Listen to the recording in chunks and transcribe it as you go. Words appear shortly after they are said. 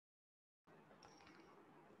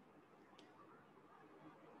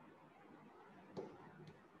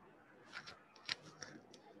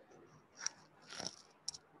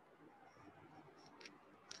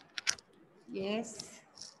Yes.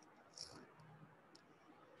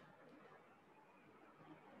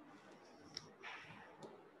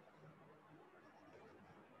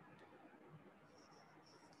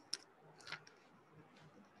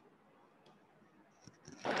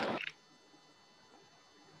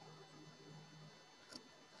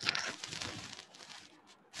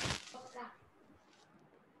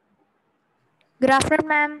 Good afternoon,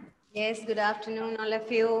 ma'am. Yes, good afternoon, all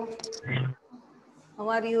of you. How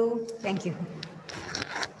are you? Thank you.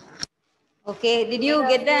 Okay, did you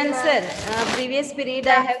get the answer? Previous period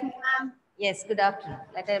I have. Yes, good afternoon.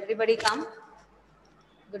 Let everybody come.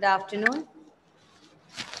 Good afternoon.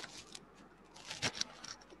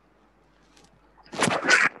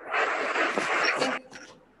 Okay.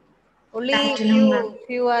 Only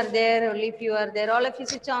few are there, only few are there. All of you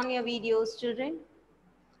switch on your videos, children.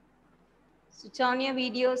 Switch on your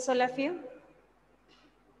videos, all of you.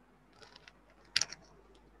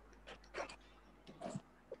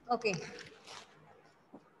 Okay.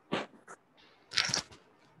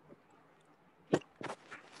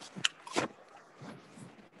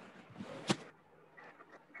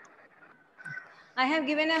 I have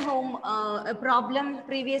given a problem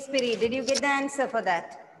previous period. Did you get the answer for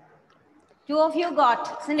that? Two of you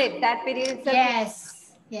got, isn't it? That period itself.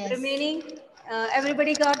 Yes. Yes. Remaining,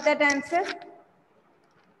 everybody got that answer?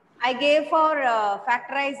 I gave for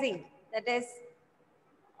factorizing, that is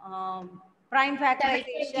prime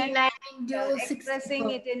factorization, 729 into expressing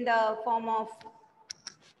 64. it in the form of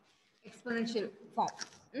exponential form.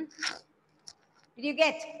 Hmm? Did you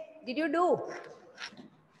get? Did you do?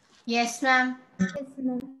 Yes, ma'am.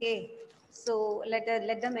 Okay. So let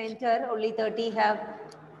them enter. Only 30 have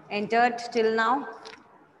entered till now.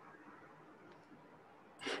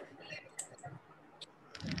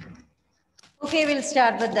 Okay, we'll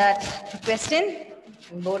start with that question.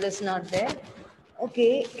 Board is not there.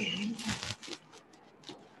 Okay.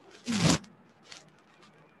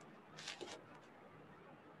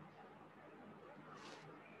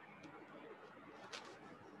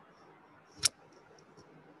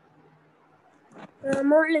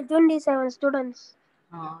 Only 27 students.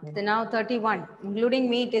 So now 31, including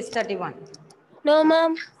me, it is 31. No,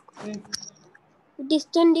 ma'am. Hmm. It is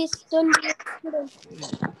 20 students.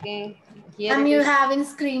 Okay, here it You is. having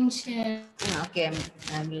screen share. Okay,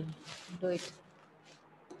 I will do it.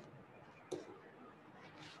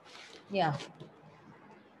 Yeah.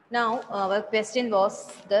 Now, our question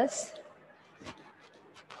was this.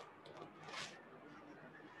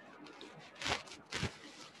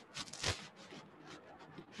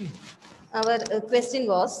 Our question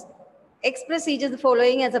was, express each of the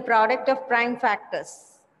following as a product of prime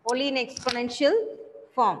factors, only in exponential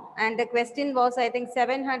form. And the question was, I think,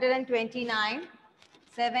 729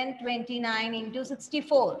 into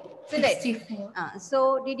 64, isn't it? 64.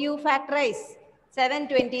 So, did you factorize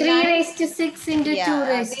 729? 3 raised to 6 into 2 Yeah,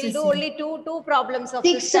 raised we'll to do 6. only two problems of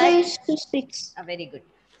 6 this type. raised to 6. Very good.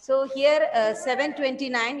 So here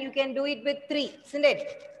 729, you can do it with 3, isn't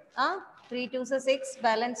it? 3 2s are 6,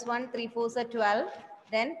 balance 1, 3 4s are 12,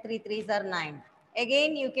 then 3 3s are 9.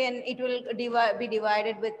 Again, it will be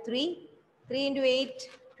divided with 3. 3 into 8,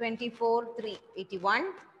 24, 3,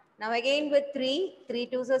 81. Now again with 3, 3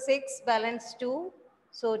 2s are 6, balance 2,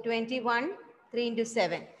 so 21, 3 into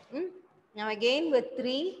 7. Now again with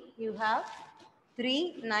 3, you have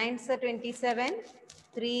 3 9s are 27,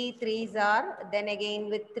 3 3s are, then again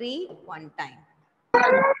with 3, one time.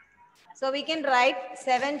 So we can write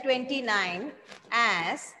 729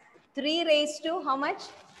 as 3 raised to how much?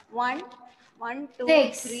 1, 1, 2,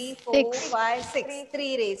 6. 3, 4, 5, 6.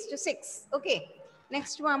 3 raised to 6. Okay.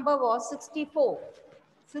 Next number was 64.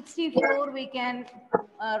 64 we can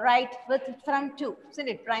write with from 2, isn't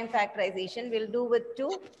it? Prime factorization we'll do with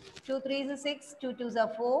 2. 2 3s are 6, 2 2s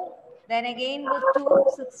are 4. Then again with 2,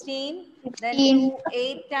 16. Then 2,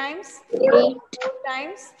 8 times, 8, 4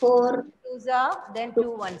 times, 4, 2s are, then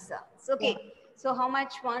 2 1s are. So, okay. So how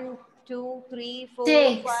much? 1, 2, 3, 4,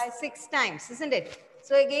 6. 5, 6 times, isn't it?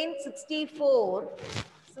 So again 64.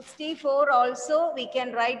 64 also we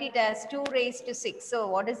can write it as 2 raised to 6. So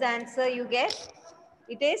what is the answer you get?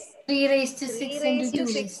 It is 3 raised to 3 6 raised into to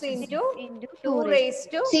 2 6 raised to 6. into 2 raised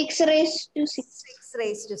to 6 raised to 6. 6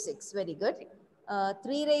 raised to 6. Very good.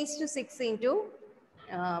 3 raised to 6 into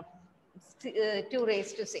 2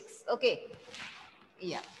 raised to 6. Okay.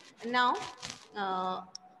 Yeah. Now,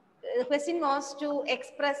 the question was to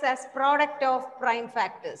express as product of prime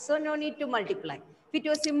factors. So, no need to multiply. If it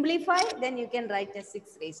was simplify, then you can write as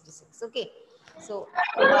 6 raised to 6. Okay. So,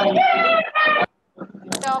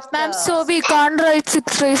 Ma'am, so we can't write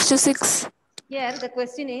 6 raised to 6. here the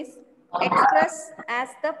question is express as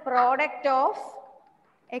the product of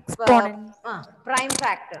Exponent. prime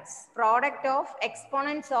factors. Product of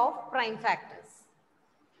exponents of prime factors.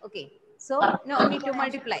 Okay. So no need to Exponential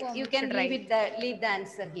multiply. form You we can should leave write. it leave the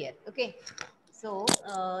answer here. Okay. So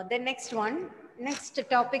the next one, next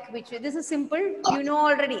topic, which this is simple. You know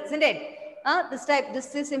already, isn't it?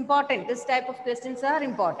 This is important. This type of questions are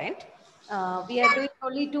important. We are doing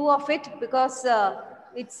only two of it because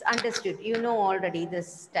it's understood. You know already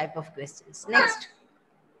this type of questions. Next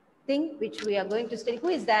thing which we are going to study. Who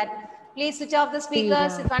is that? Please switch off the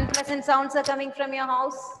speakers if unpleasant sounds are coming from your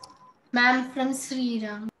house. Ma'am from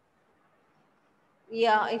Sriram.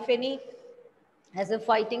 Yeah, if any, as a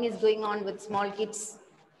fighting is going on with small kids.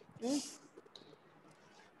 Hmm?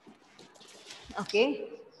 Okay.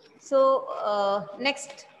 So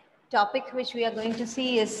next topic which we are going to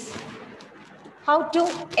see is how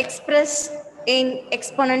to express in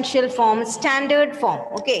exponential form, standard form.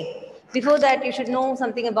 Okay. Before that, you should know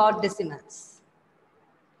something about decimals.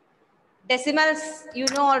 Decimals, you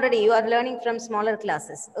know already, you are learning from smaller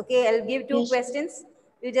classes. Okay, I'll give two Yes. questions.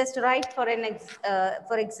 You just write for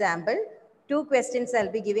example, two questions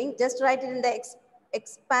I'll be giving. Just write it in the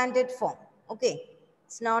expanded form. Okay,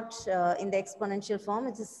 it's not in the exponential form,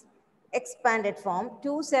 it is expanded form.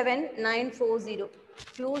 27940,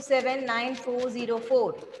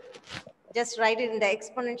 279,404. Just write it in the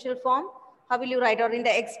exponential form. How will you write? Or in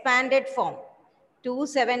the expanded form?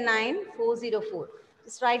 279,404.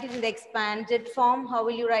 Just write it in the expanded form. How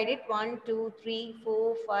will you write it? 1, 2, 3,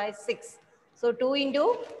 4, 5, 6. So 2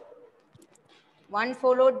 into 1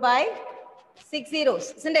 followed by 6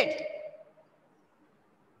 zeros, isn't it?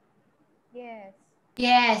 Yes.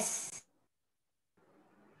 Yes.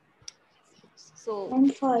 So,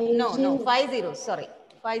 And 5 no, zero. 5 zeros, sorry.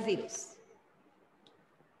 5 zeros.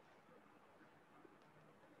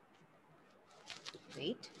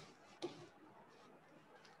 Wait.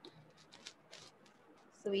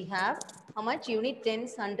 So we have how much? Unit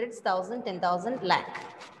tens, hundreds, thousand, 10,000, lakh.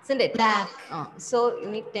 Isn't it? Lakh. So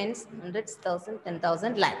unit tens, hundreds, thousand,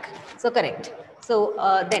 10,000, lakh. So correct. So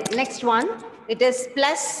then next one, it is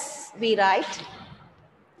plus we write.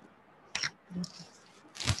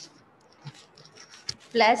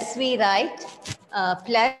 Plus we write.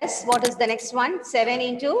 Plus what is the next one? 7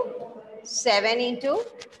 into 7 into.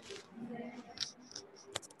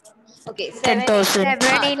 Okay, 7 10,000.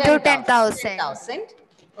 7 into 10,000. 10,000. 10,000.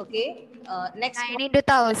 Okay. Next 9 one. into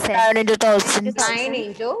 1,000. 9 into 9 into 1000. 9 1,000.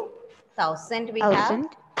 into 1000 we have 1000.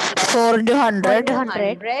 plus 4 into 4 100. into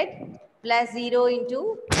 100. 100 plus 0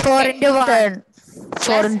 into 4 10 into 1. 10. 4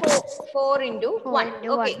 plus into 4 into 4 1.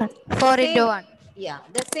 into Okay. 1. The 4 into same, 1. yeah,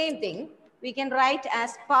 the same thing we can write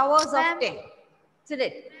as powers of Ma'am, 10. Isn't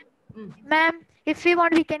it? ma'am, if we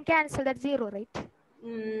want, we can cancel that 0, right?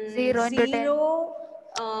 0 into 10. 0,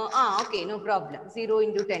 okay, no problem. 0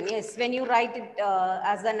 into 10. Yes, when you write it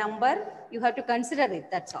as a number, you have to consider it,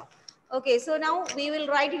 that's all. Okay, so now we will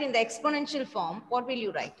write it in the exponential form. What will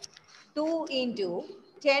you write? 2 into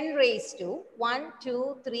 10 raised to 1,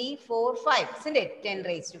 2, 3, 4, 5. Isn't it? 10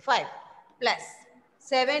 raised to 5 plus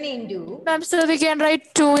 7 into Ma'am, so we can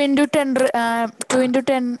write 2 into 10, 2 into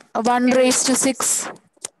 10, 1 10 raised raised to to 6. 6.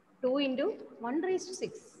 2 into 1 raised to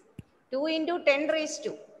 6. 2 into 10 raised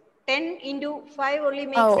to 10 into 5 only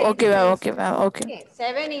makes Oh, 8 okay, ma'am, raised okay, to. ma'am, okay. Okay,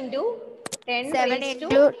 7 into 10 7 raised to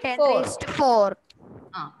into 10 4. raised to 4.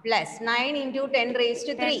 Plus 9 into 10 raised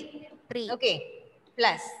to 3. 10, 3. Okay,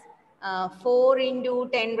 plus 4 into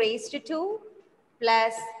 10 raised to 2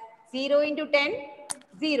 plus 0 into 10,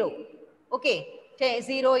 0. Okay,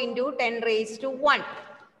 0 into 10 raised to 1.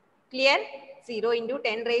 Clear? 0 into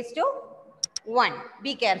 10 raised to 1.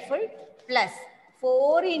 Be careful. Plus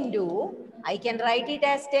 4 into, I can write it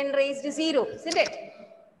as 10 raised to 0, isn't it?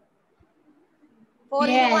 4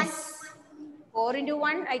 into 1. Yes. 4 into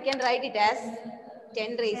 1, I can write it as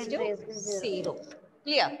 10 raised 10 to raised to 0. 0.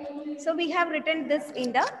 Clear? So we have written this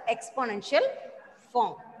in the exponential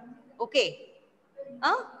form. Okay.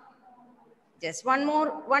 Just one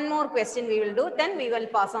more question we will do. Then we will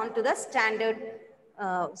pass on to the standard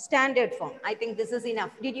form. I think this is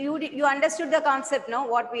enough. You understood the concept now?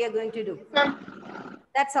 What we are going to do?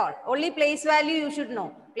 That's all. Only place value you should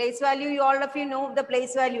know. Place value, you all of you know the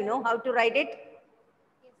place value, know how to write it.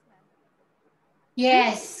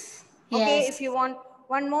 Yes. Okay, if Yes. you want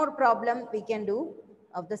one more problem, we can do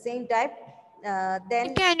of the same type.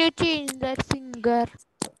 Then Can you change that finger?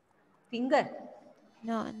 finger,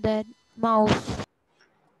 No, that mouse.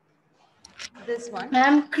 this one.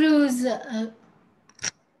 Ma'am Cruz.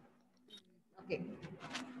 Okay.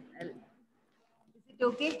 Is it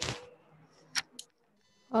okay?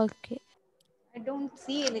 Okay. I don't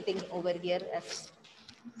see anything over here.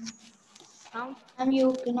 Now,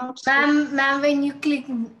 You cannot skip. Ma'am, when you click,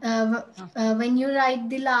 when you write,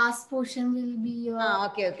 the last portion will be your.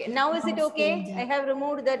 okay. Now is it okay? I have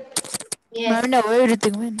removed that. Yes. Ma'am, now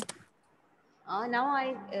everything, ma'am. Now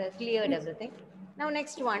I cleared everything. Now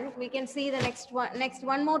next one, we can see the next one. Next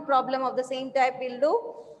one more problem of the same type we'll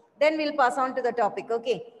do. Then we'll pass on to the topic.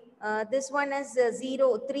 Okay. This one is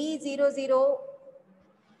 300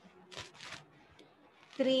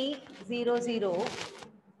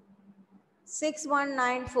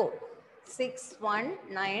 6194.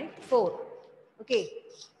 6194. Okay.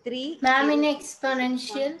 Ma'am, in 300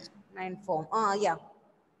 exponential. 6194. Yeah.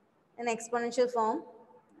 In exponential form.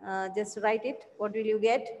 Just write it. What will you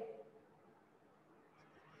get?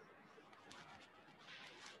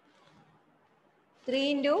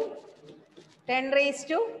 3 into 10 raised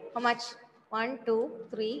to how much? 1, 2,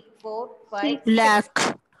 3, 4, 5, 6.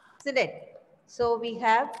 Lakh. Isn't it? So we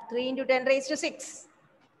have 3 into 10 raised to 6.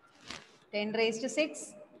 10 raised to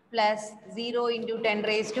 6 plus 0 into 10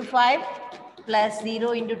 raised to 5 plus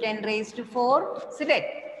 0 into 10 raised to 4. Isn't it?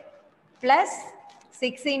 Plus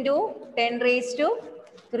 6 into 10 raised to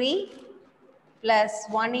 3 plus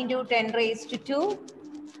 1 into 10 raised to 2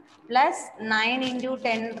 plus 9 into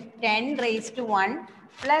 10 raised to 1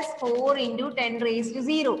 plus 4 into 10 raised to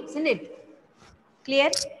 0. Isn't it? Clear?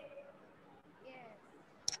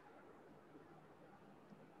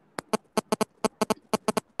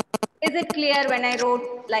 Is it clear when I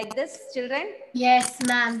wrote like this, children? Yes,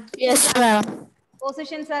 ma'am. Yes, ma'am.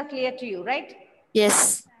 Positions are clear to you, right?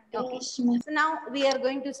 Yes. Okay. Yes, ma'am. So now we are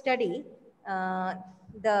going to study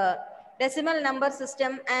the decimal number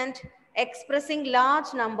system and expressing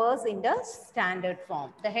large numbers in the standard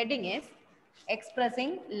form. The heading is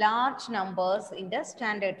expressing large numbers in the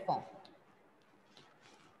standard form.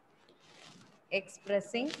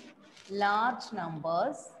 Expressing large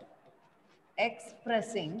numbers,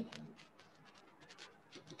 expressing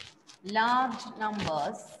large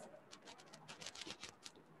numbers,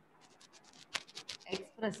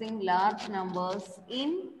 expressing large numbers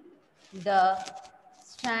in the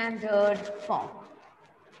standard form.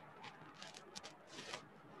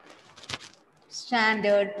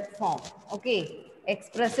 Standard form. Okay.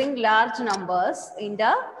 Expressing large numbers in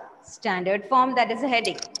the standard form. That is a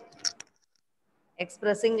heading.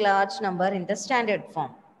 Expressing large number in the standard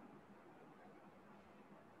form.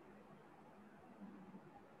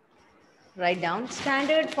 Write down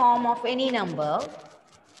standard form of any number.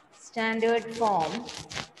 Standard form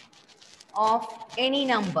of any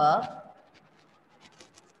number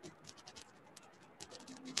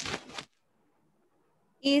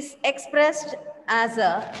is expressed as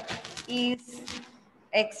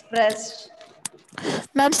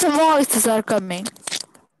Ma'am, some voices are coming.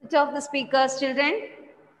 switch off the speakers, children.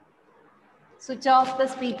 Switch off the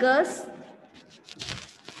speakers.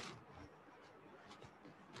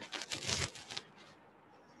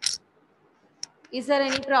 Is there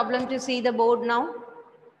any problem to see the board now?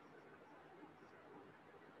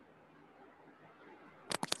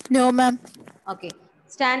 No, ma'am. Okay.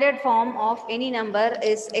 Standard form of any number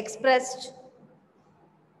is expressed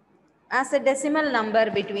as a decimal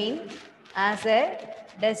number between, as a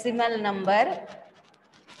decimal number.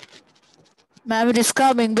 Ma'am, it is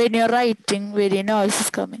coming when you're writing. Very noise is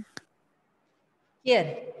coming.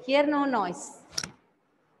 Here no noise.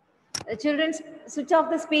 Children, switch off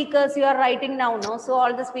the speakers. You are writing now, no? So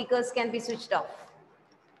all the speakers can be switched off.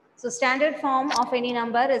 So standard form of any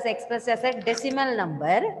number is expressed as a decimal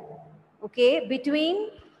number, okay, between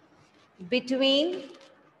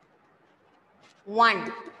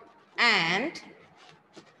 1 and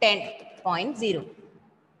 10.0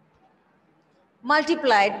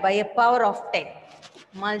 multiplied by a power of 10,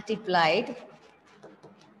 multiplied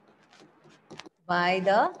by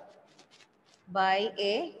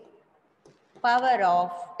a power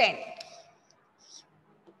of 10.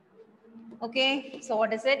 Okay, so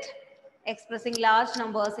what is it? Expressing large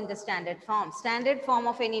numbers in the standard form. Standard form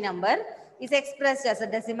of any number is expressed as a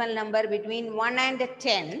decimal number between 1 and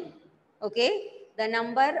 10. Okay, the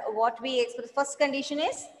number what we express, first condition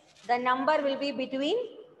is the number will be between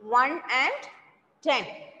 1 and 10.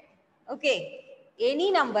 Okay,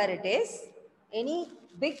 any number it is, any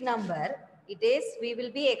big number it is, we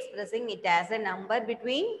will be expressing it as a number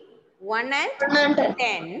between 1 and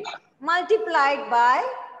 10 multiplied by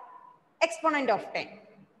exponent of 10,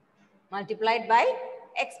 multiplied by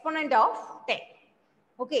exponent of 10.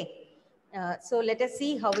 Okay, so let us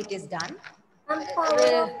see how it is done.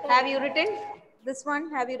 Have you written this one?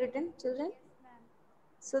 Have you written, children?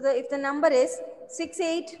 So if the number is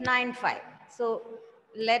 6895, so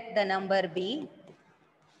let the number be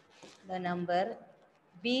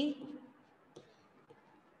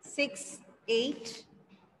 6895.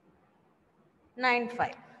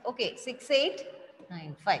 6895. Okay,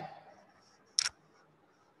 6895.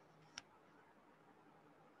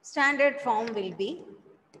 Standard form will be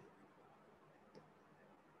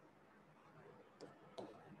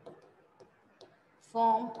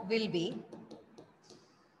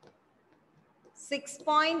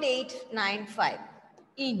 6.895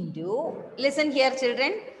 into, listen here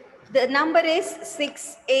children, the number is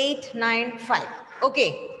 6895.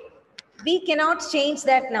 Okay, we cannot change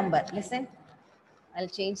that number. Listen, I'll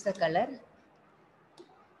change the color.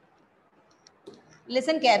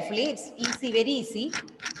 Listen carefully, it's easy, very easy.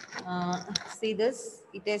 See this,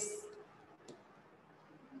 it is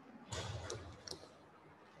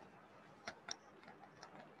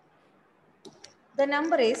the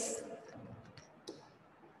number is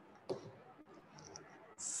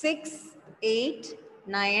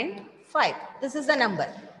 6895. This is the number.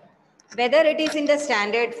 Whether it is in the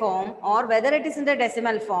standard form or whether it is in the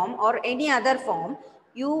decimal form or any other form,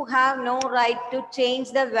 you have no right to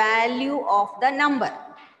change the value of the number.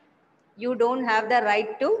 You don't have the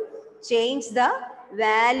right to change the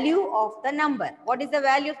value of the number. What is the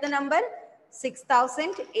value of the number?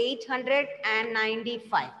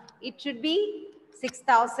 6,895. It should be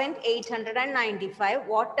 6,895,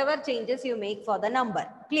 whatever changes you make for the number.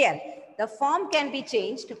 Clear? The form can be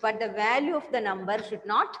changed, but the value of the number should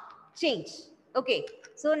not change. Okay.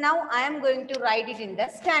 So now I am going to write it in the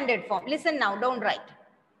standard form. Listen now, don't write.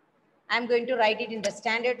 I'm going to write it in the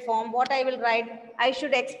standard form. What I will write, I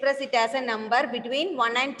should express it as a number between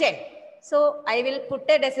 1 and 10. So I will put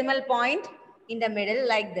a decimal point in the middle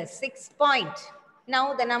like this, 6 point.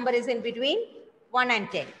 Now the number is in between 1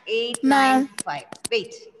 and 10, 895.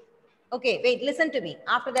 Wait. Okay, wait, listen to me.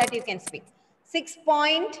 After that you can speak.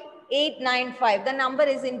 6.895, the number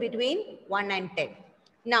is in between 1 and 10.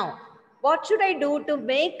 Now, what should I do to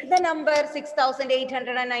make the number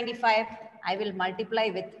 6,895? I will multiply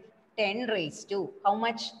with 10 raised to, how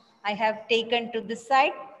much I have taken to this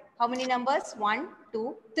side? How many numbers? 1,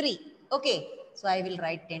 2, 3. Okay, so I will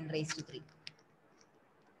write 10 raised to 3.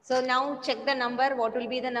 So now check the number. What will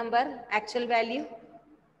be the number? Actual value?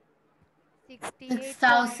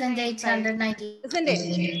 6,890. Isn't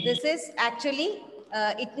it? This is actually,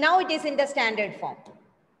 now it is in the standard form.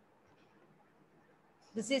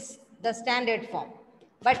 This is the standard form.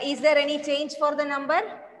 But is there any change for the number?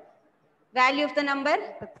 Value of the number?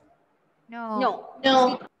 No.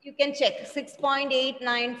 No. You can check.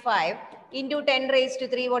 6.895 into 10 raised to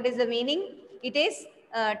 3. What is the meaning? It is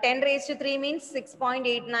 10 raised to 3 means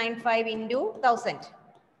 6.895 into 1000.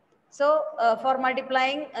 So for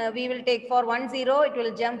multiplying, we will take for 1 0, it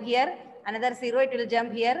will jump here. Another 0, it will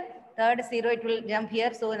jump here. Third 0, it will jump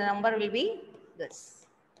here. So the number will be this.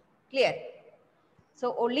 Clear?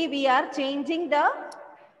 So only we are changing the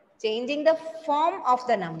form of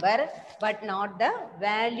the number, but not the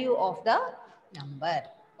value of the number.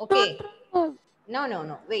 Okay. No.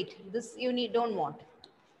 Wait. This you don't want.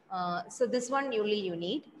 So this one only you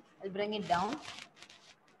need. I'll bring it down.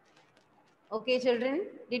 Okay, children.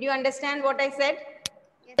 Did you understand what I said?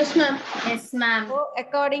 Yes, ma'am. Yes, ma'am. So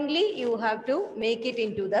accordingly, you have to make it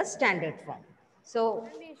into the standard form. So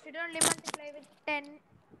We should only multiply with 10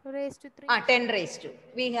 raised to 3. 10 raised to.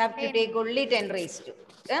 We have to take only 10 raised to.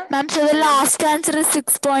 Yeah? Ma'am, so the last answer is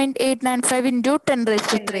 6.895 into 10 raised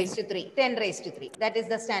to 10 3. raised to 3. 10 raised to 3. That is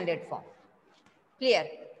the standard form. Clear?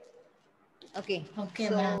 Okay. Okay,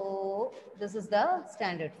 so this is the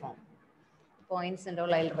standard form. Points and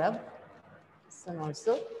all I'll rub. So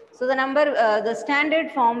also. So the number, the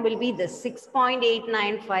standard form will be this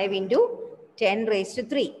 6.895 into 10 raised to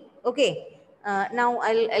 3. Okay. Now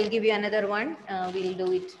I'll give you another one. We'll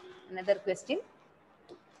do it. Another question.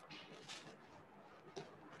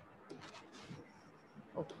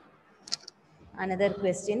 Okay. Another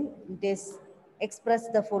question. It is express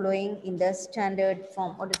the following in the standard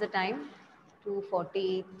form. What is the time?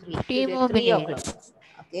 2:43. 3 more 3 o'clock. minutes.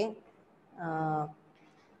 Okay.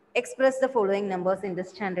 Express the following numbers in the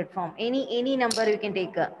standard form. Any number you can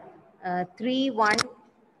take. 3, 1,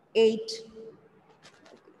 8,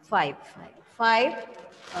 5. 5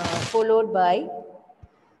 followed by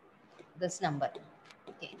this number.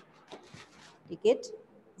 Okay. Take it.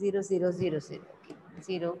 0, 0, 0, 0. Okay.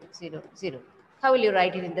 0, 0, 0. How will you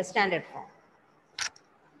write it in the standard form?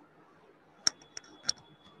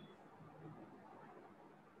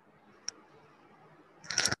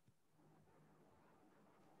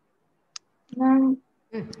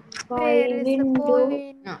 Where is the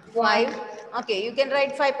point? No, 5. Okay, you can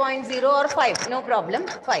write 5.0 or 5. No problem.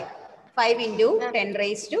 5. 5 into 10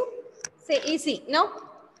 raised to, say easy. No?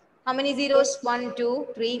 How many zeros? 1, 2,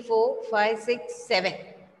 3, 4, 5, 6, 7.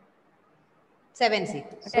 7 0.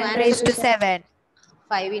 So 10 answer raised to is 7.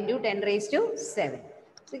 5 into 10 raised to 7.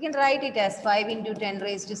 So you can write it as 5 into 10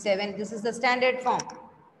 raised to 7. This is the standard form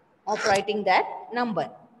of writing that number.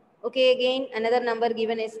 Okay, again another number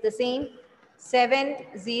given is the same. 7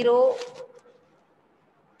 0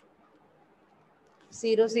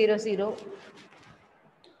 0 0 0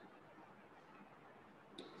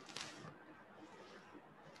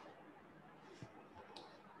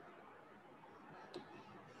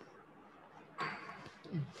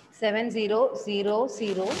 7 0 0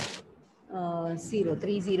 0 0,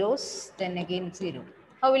 3 zeros, then again 0.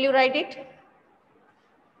 How will you write it?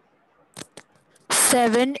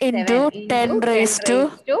 7 7 into 10 into 10 raised to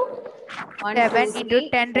raised to 1, 7 2, into 3,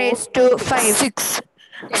 10 4, raised to 5. 6.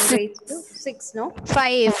 6. 10 6. raised to 6, no?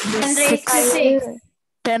 5. 10 raised to 6.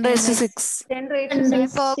 10 raised to 6. 10 raised to 10 I 6.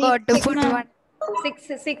 raised to forgot to 6, put ma'am. 1. 6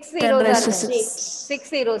 10 zeros are raised to there. 6. 6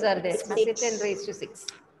 zeros are there. So say 10 raised to 6.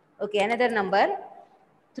 Okay, another number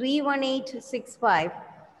 31865.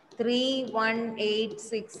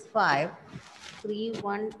 31865.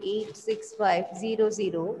 31865. 0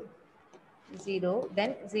 0 0.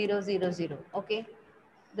 Then 0 0 0. Okay.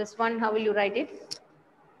 This one, how will you write it?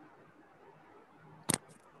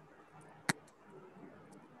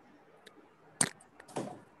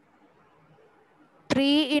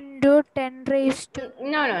 3 into 10 raised to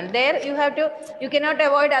No, no. There you have to, you cannot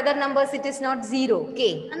avoid other numbers. It is not 0.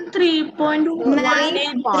 Okay. And So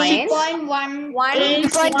 3.1865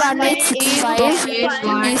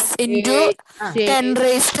 3.1865 is into 10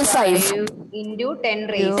 raised to 5. into 10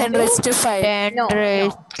 raised 10 to, raised to 5. 10 no,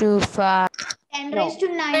 raised no, to 5. 10 no. raised to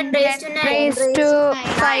 9. 10 Raised raised to 9.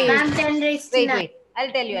 5. Ma'am, 10 raised to Wait, 9. wait.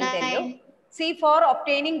 I'll tell you, I'll tell you. 9. See, for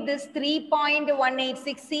obtaining this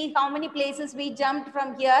 3.186, see how many places we jumped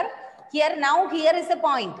from here. Here, now here is the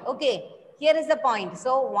point. Okay, here is the point.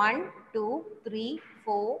 So 1, 2, 3,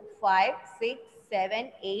 4, 5, 6,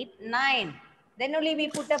 7, 8, 9. Then only we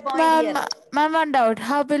put a point here. Ma'am, one doubt.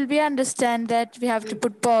 How will we understand that we have to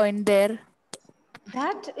put point there?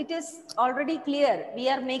 That it is already clear. We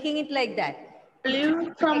are making it like that.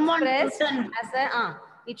 from 1 to Expressed 10. as a,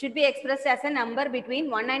 it should be expressed as a number between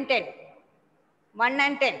 1 and 10. 1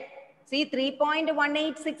 and 10. See,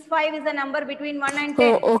 3.1865 is a number between 1 and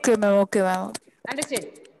 10. Oh, okay, ma'am. Okay, ma'am. Understood?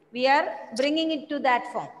 We are bringing it to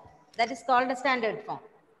that form. That is called a standard form.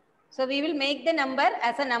 So we will make the number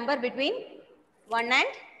as a number between 1 and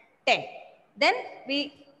 10. Then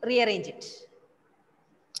we rearrange it.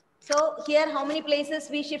 So here how many places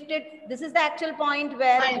we shifted? This is the actual point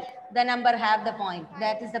where the number have the point.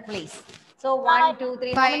 That is the place. So 1, 2,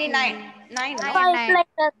 3. How many? 9. 9, no? 9.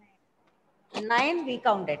 9 we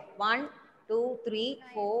counted. 1, 2, 3,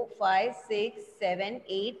 4, 5, 6, 7,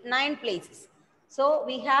 8, 9 places. So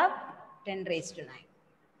we have 10 raised to 9.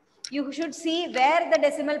 You should see where the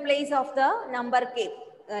decimal place of the number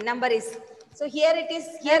is. So here it is.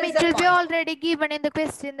 Here Ma'am, is it the will be point. already given in the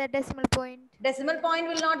question, the decimal point. Decimal point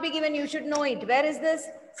will not be given. You should know it. Where is this?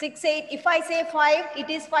 6, 8. If I say 5, it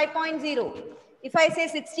is 5.0. If I say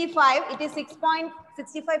 65, it is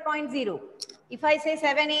 6.65.0. If I say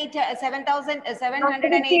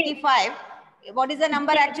 7,785, what is the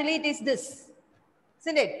number actually? It is this.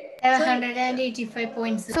 Isn't it?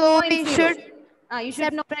 785.0. So we 0. should You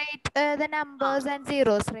should know. separate the numbers and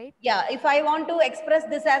zeros, right? Yeah, if I want to express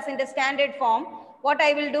this as in the standard form, what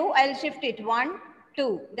I will do, I'll shift it 1,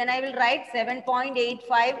 2. Then I will write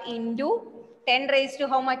 7.85 into 10 raised to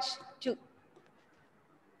how much? 2.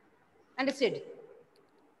 Understood?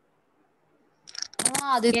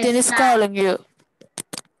 Adityan is calling you.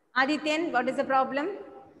 Adityan, what is the problem?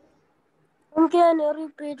 Can you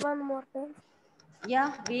repeat one more time?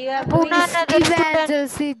 Yeah, we are Put doing. another Evangel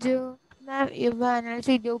Sijo. Ma'am, Evangel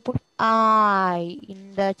Sijo put I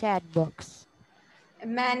in the chat box.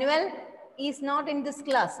 Manual is not in this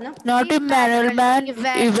class, no? Not Emmanuel, man.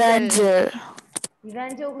 Evangel.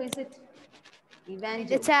 Evanjo, who is it? In the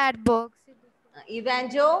Evanjo. chat box.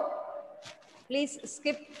 Evanjo, please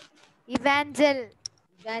skip Evangel.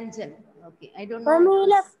 Evangel. Okay, I don't Mummy, know. he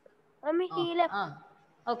left. Mummy, Ah, he left.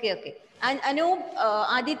 okay, okay. And Anoop,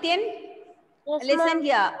 Adityan, Yes, listen ma'am.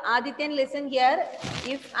 here. Adityan, listen here.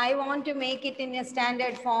 If I want to make it in a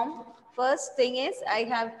standard form, first thing is I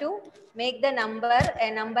have to make the number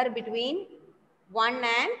a number between 1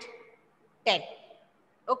 and 10.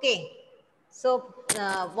 Okay. So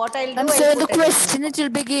what I'll do, And I'll so in the put a decimal question point. it will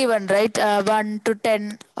be given, right? 1 to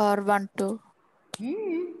 10 or 1 to.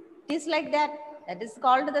 It is like that. That is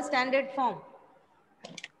called the standard form.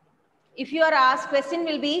 If you are asked, question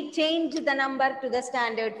will be change the number to the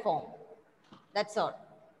standard form. That's all.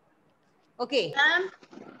 Okay.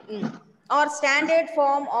 Or standard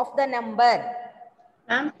form of the number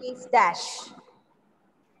Ma'am, is dash.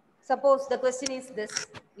 Suppose the question is this,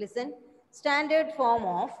 listen, standard form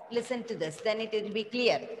of, listen to this, then it will be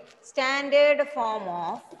clear. Standard form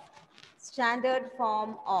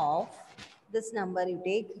of this number you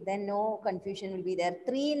take, then no confusion will be there.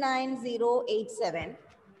 39087,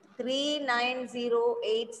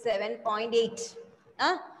 39087.8.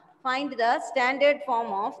 Find the standard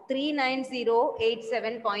form of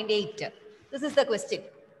 39087.8. This is the question.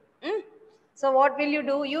 So what will you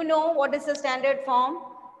do? You know what is the standard form?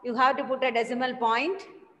 You have to put a decimal point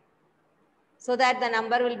so that the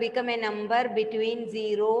number will become a number between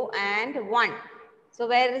 0 and 1. So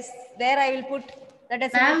where I will put the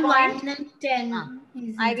decimal Ma'am, point? 1 and 10.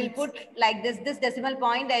 I Isn't will it? put like this decimal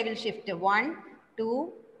point I will shift 1,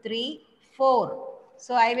 2, 3, 4.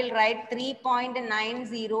 So I will write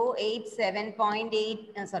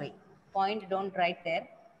 3.9087.8, sorry, point don't write there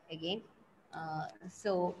again.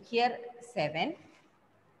 So here 7.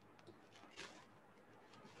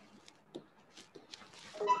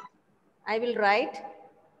 I will write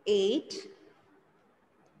 8.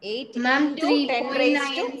 8 Ma'am, into 10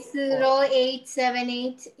 raised to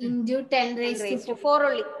 3.90878 into 10 10 raised to raised to 4. 4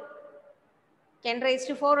 only. 10 raised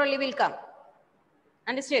to 4 only will come.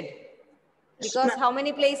 Understood? Because how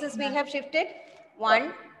many places we have shifted?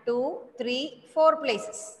 1, 2, 3, 4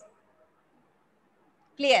 places.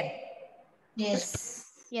 Clear?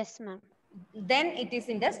 Yes. Yes, ma'am. Then it is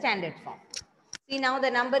in the standard form. See, now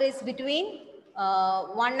the number is between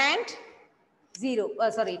 1 and 0,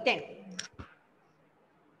 10.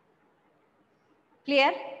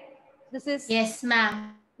 Clear? This is Yes,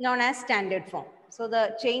 ma'am. known as standard form. So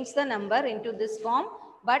change the number into this form,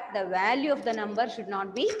 but the value of the number should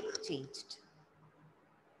not be changed.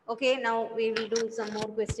 Okay, now we will do some more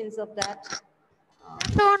questions of that.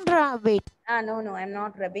 Don't rub it. No, I'm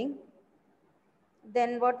not rubbing.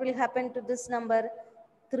 Then what will happen to this number?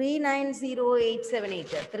 390,878.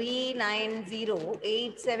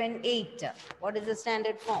 390,878. What is the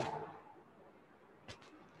standard form?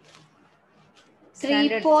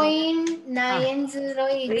 Standard form.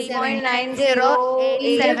 3.9087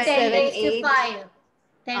 into 10 raised to 3.90,878. 5.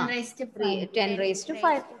 10 raised to 5. 10 raised to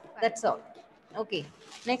 5. That's all. Okay.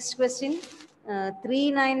 Next question.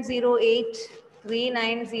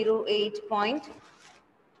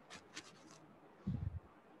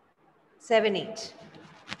 3908.78.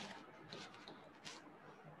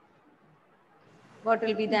 What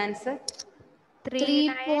will be the answer?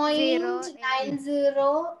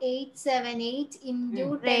 3.90878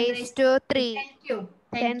 into 10 raised to 10 cube.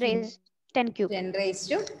 10 cube. 10 cube. 10 raised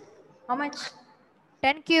to how much?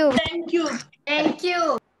 10 cubes. 10 cube. 10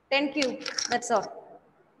 cube. 10 cube. That's all.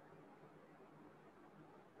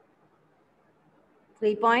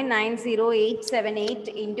 3.90878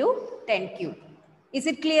 into 10 cube. Is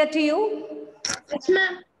it clear to you? Yes,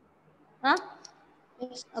 ma'am. Huh?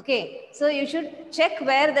 Okay, so you should check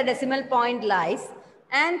where the decimal point lies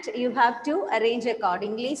and you have to arrange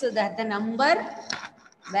accordingly so that the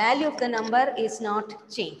value of the number is not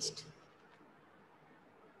changed.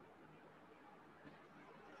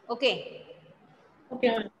 Okay.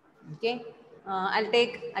 Okay. Okay, I'll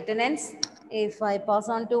take attendance. If I pass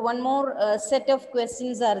on to one more set of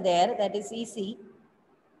questions are there, that is easy.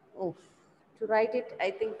 Oh, to write it,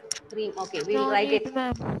 I think 3. Okay, we'll No write need, it.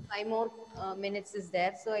 ma'am. 5 more minutes is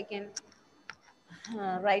there, so I can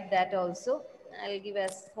write that also. I'll give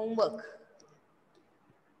as homework.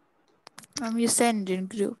 You send in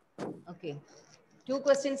group. Okay, 2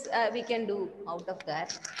 questions we can do out of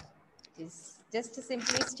that. Is just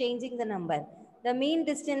simply changing the number. The mean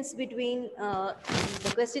distance between, the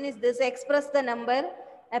question is this, express the number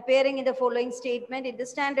appearing in the following statement in the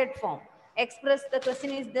standard form. The question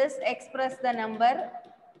is this, express the number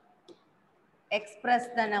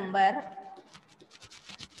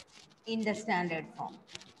in the standard form.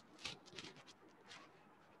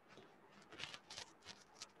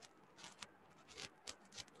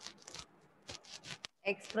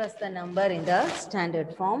 Express the number in the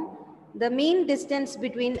standard form. The mean distance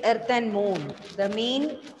between Earth and Moon. The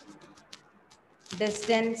mean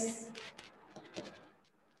distance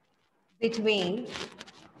between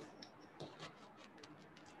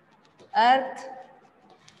Earth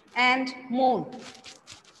and Moon.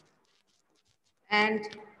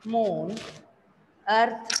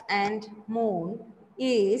 Earth and Moon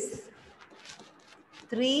is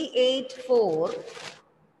 384,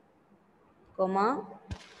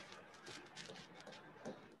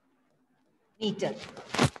 meter.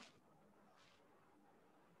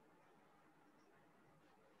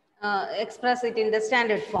 Express it in the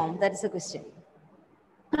standard form. That is the question.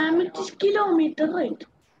 Ma'am, it is kilometer, right?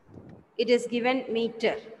 It is given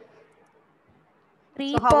meter.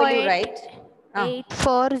 3 So how will you write? Ah,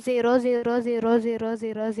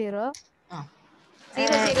 84000000 ah.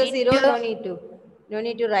 000, into no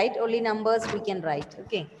need to write, only numbers we can write.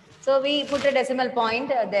 Okay, so we put a decimal point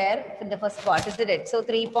there in the first part, isn't it? So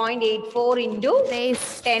 3.84 into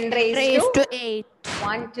raised 10 raised to raised to 8.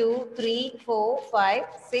 1 2 3 4 5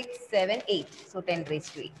 6 7 8, so 10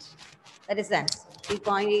 raised to 8. That is the answer.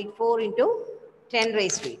 3.84 into 10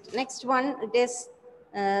 raised to 8. Next one, it is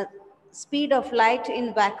speed of light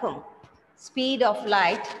in vacuum. Speed of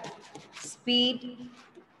light, speed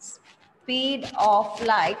of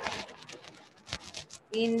light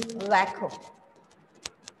in vacuum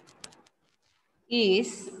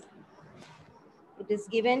is, it is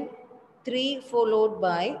given 3 followed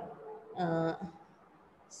by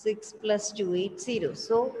 6 plus 280.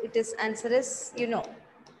 So it is, answer is, you know.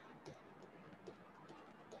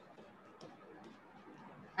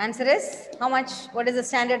 Answer is how much? What is the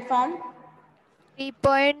standard form?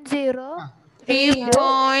 3.0 Ah, 3 into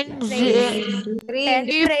 3.0 3 10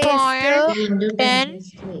 into raised to 10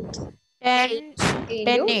 8 10 into 10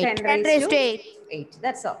 8 10 10 raised to raised to 8. 8.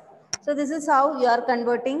 That's all. So this is how you are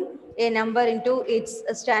converting a number into its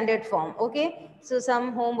standard form. Okay. So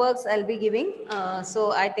some homeworks I'll be giving.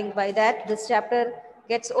 So I think by that this chapter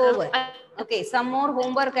gets over. Okay. Some more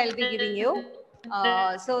homework I'll be giving you.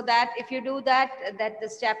 So that if you do that, that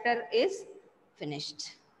this chapter is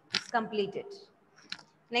finished. It's completed.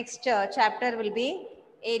 Next chapter will be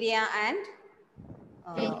area and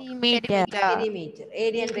Perimeter. perimeter.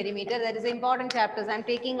 Area and perimeter. That is important chapters. I'm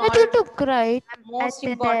taking That all you took right most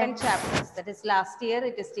important attendance. chapters. That is last year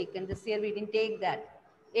it is taken. This year we didn't take that.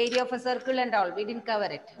 Area of a circle and all. We didn't cover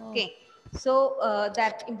it. Okay. So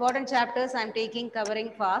that important chapters I'm taking,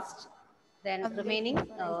 covering fast. Then remaining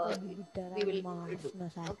we will do.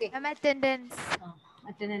 Okay. I'm attendance.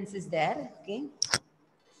 Attendance is there. Okay.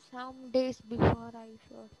 Some days before I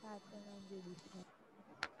saw Saturn and Jupiter.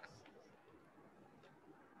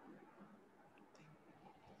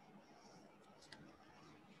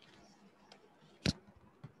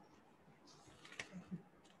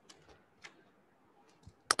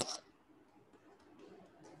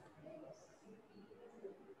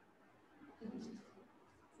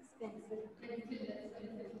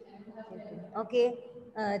 Okay.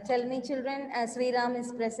 Tell me, children, Sri Ram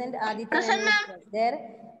is present. Aditya Present, was ma'am. there.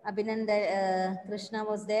 Abhinanda Krishna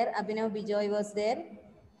was there. Abhinav Bijoy was there.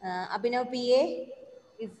 Abhinav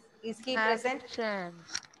PA is he present? Absent.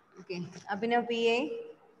 Okay. Abhinav PA,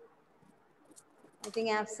 I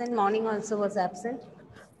think absent. Morning also was absent.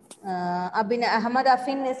 Ahmad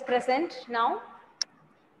Afin is present now.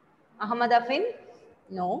 Ahmad Afin?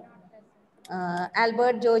 No.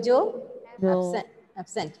 Albert Jojo? No. Absent.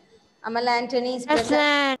 Absent. Amal Anthony is present.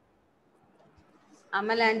 Absent.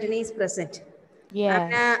 Amal Anthony is present.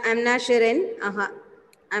 Yes. Amna Shirin.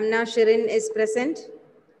 Amna Shirin is present.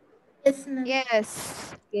 Yes, ma'am.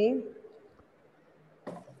 Yes. Okay.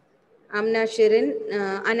 Amna Shirin.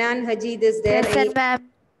 Anan Hajid is there. Present, ma'am.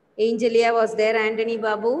 Angelia was there. Anthony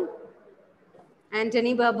Babu.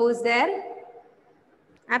 Anthony Babu is there.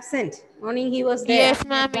 Absent. Morning he was there. Yes,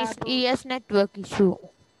 ma'am. Is ES network issue.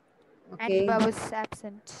 And Okay. Babu is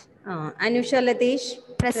absent. Anusha Latish.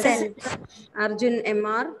 Present. Arjun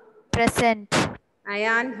MR. Present.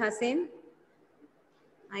 Ayan Hassan.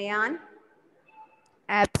 Ayan.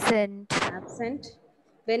 Absent. Absent.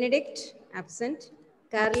 Benedict. Absent.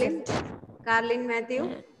 Carlin. Absent. Carlin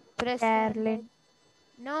Matthew. Carolyn.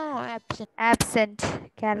 No, absent. Absent.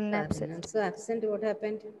 Carolyn Carlin absent. also absent. What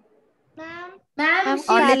happened? Ma'am, Ma'am, she's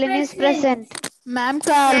Carlin is present. Ma'am,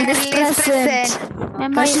 Carl is Carolyn is present. present.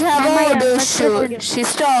 Ma'am, But she have ma'am, a Ayan audio was issue. present.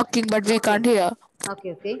 She's talking, but we can't hear.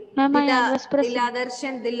 Okay, okay. Ma'am, Ayan was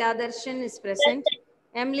present. Diladarshan is present.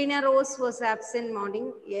 Emlina Rose was absent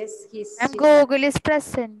morning. Yes, Ma'am, she's absent. Google is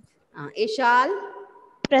present. Ishal,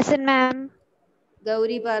 Present, ma'am.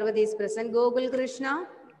 Gauri Parvati is present. Gogul Krishna,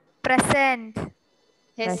 Present.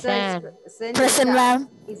 Hessa is Present. present. Present, ma'am.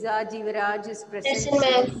 Isa Jivaraj is present. Present,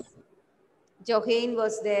 ma'am. Johain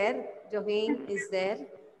was there. Johain is there.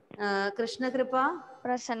 Krishna Kripa.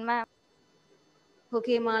 Present, ma'am.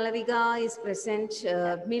 Okay, Malavika is present.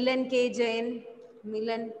 Milan K. Jain.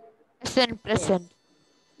 Milan. Present. Present.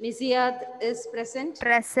 Misiat is present.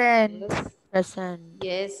 Present. Yes. Present.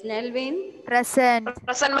 Yes. Nelvin. Present.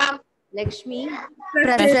 Present, ma'am. Lakshmi.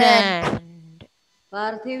 Present.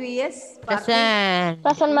 Parthiv, yes. Parthiv. Present.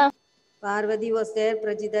 Present, ma'am. Parvati was there.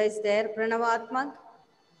 Prajita is there. Pranavatmak.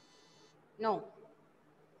 No.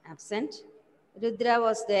 Absent. Rudra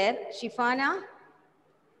was there. Shifana.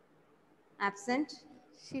 Absent.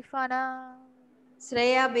 Shifana.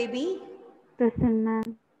 Shreya baby. Present,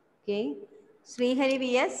 ma'am. Okay. Srihari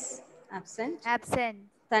VS. Absent. Absent.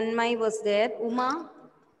 Tanmay was there. Uma?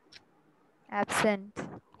 Absent.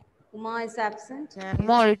 Uma is absent. Ma'am,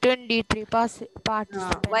 only 23 participants.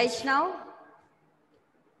 Vaishnav?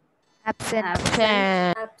 Absent.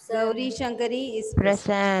 Absent. Absent. Gauri Shankari is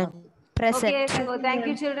Present. present. Okay, Present. so thank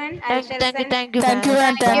you, children. I shall Thank you, send thank you, Thank you,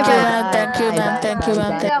 ma'am. ma'am. Thank you, Bye. ma'am. Thank you, ma'am. Thank you,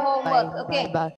 ma'am. The homework. Bye, Okay. bye.